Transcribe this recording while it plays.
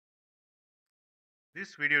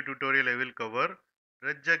This video tutorial I will cover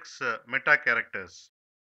Regex Meta-Characters.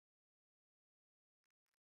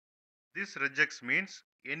 This regex means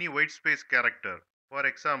any whitespace character. For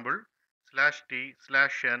example, /t,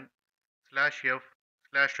 /n, /f,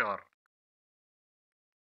 /r.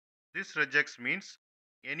 This regex means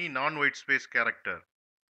any non-whitespace character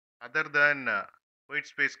other than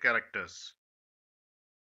whitespace characters.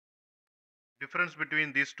 Difference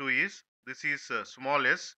between these two is this is small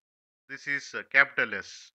s, this is capital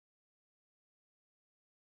S.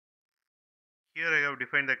 Here I have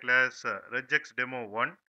defined the class regex demo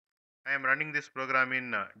 1. I am running this program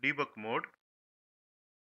in debug mode.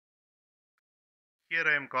 Here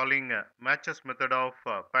I am calling matches method of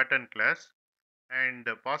pattern class and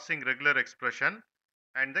passing regular expression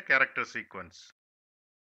and the character sequence.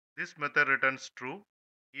 This method returns true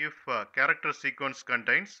if character sequence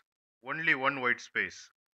contains only one white space,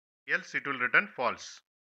 else it will return false.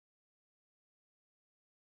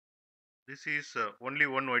 This is only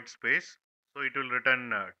one white space, so it will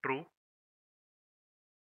return true.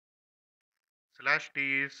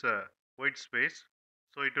 /t is white space,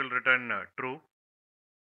 so it will return true.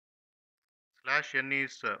 /n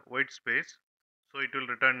is white space, so it will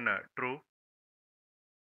return true.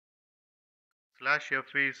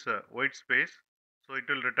 /f is white space, so it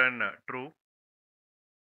will return true.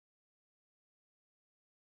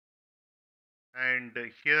 And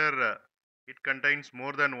here it contains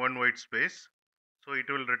more than one white space, so it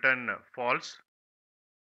will return false.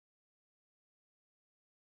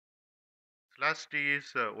 /t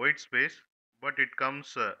is white space, but it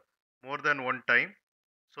comes more than one time,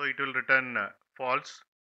 so it will return false.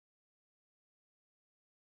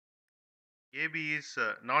 AB is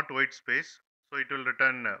not white space, so it will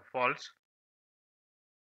return false.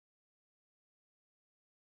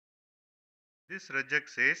 This regex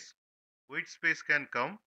says white space can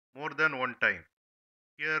come more than one time.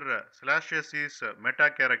 Here /s is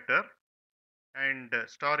meta character and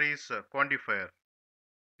star is quantifier.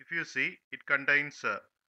 If you see, it contains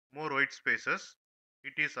more white spaces.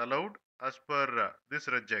 It is allowed as per this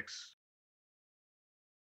regex.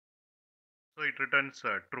 So it returns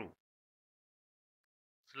true.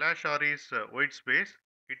 /r is white space.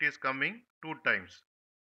 It is coming two times.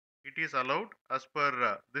 It is allowed as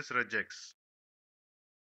per this regex.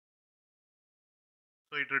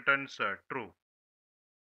 So it returns true.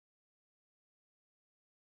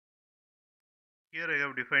 Here I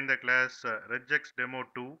have defined the class regex demo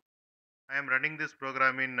 2. I am running this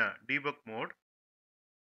program in debug mode.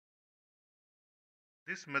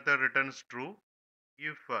 This method returns true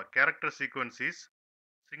if character sequence is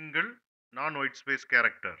single non-whitespace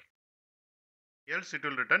character, else it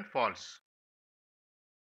will return false.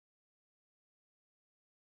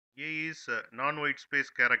 A is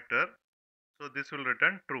non-whitespace character, so this will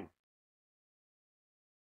return true.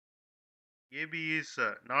 AB is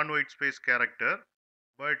non-whitespace character,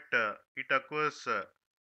 but it occurs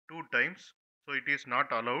two times, so it is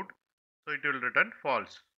not allowed, so it will return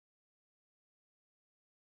false.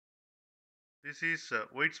 This is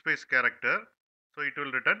whitespace character, so it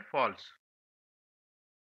will return false.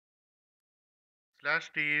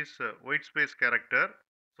 /t is whitespace character,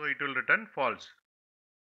 so it will return false.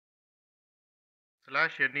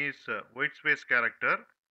 /n is whitespace character,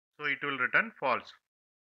 so it will return false.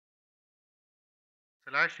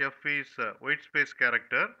 /f is whitespace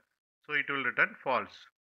character, so it will return false.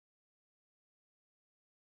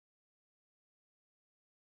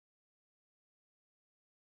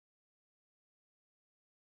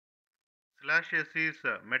 /s is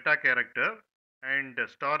meta character and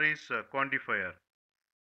star is quantifier.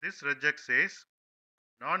 This regex says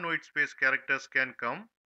non-whitespace characters can come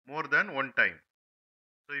more than one time.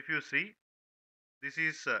 So if you see, this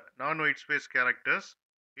is non-whitespace characters.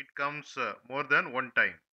 It comes more than one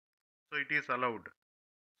time. So it is allowed.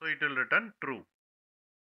 So it will return true.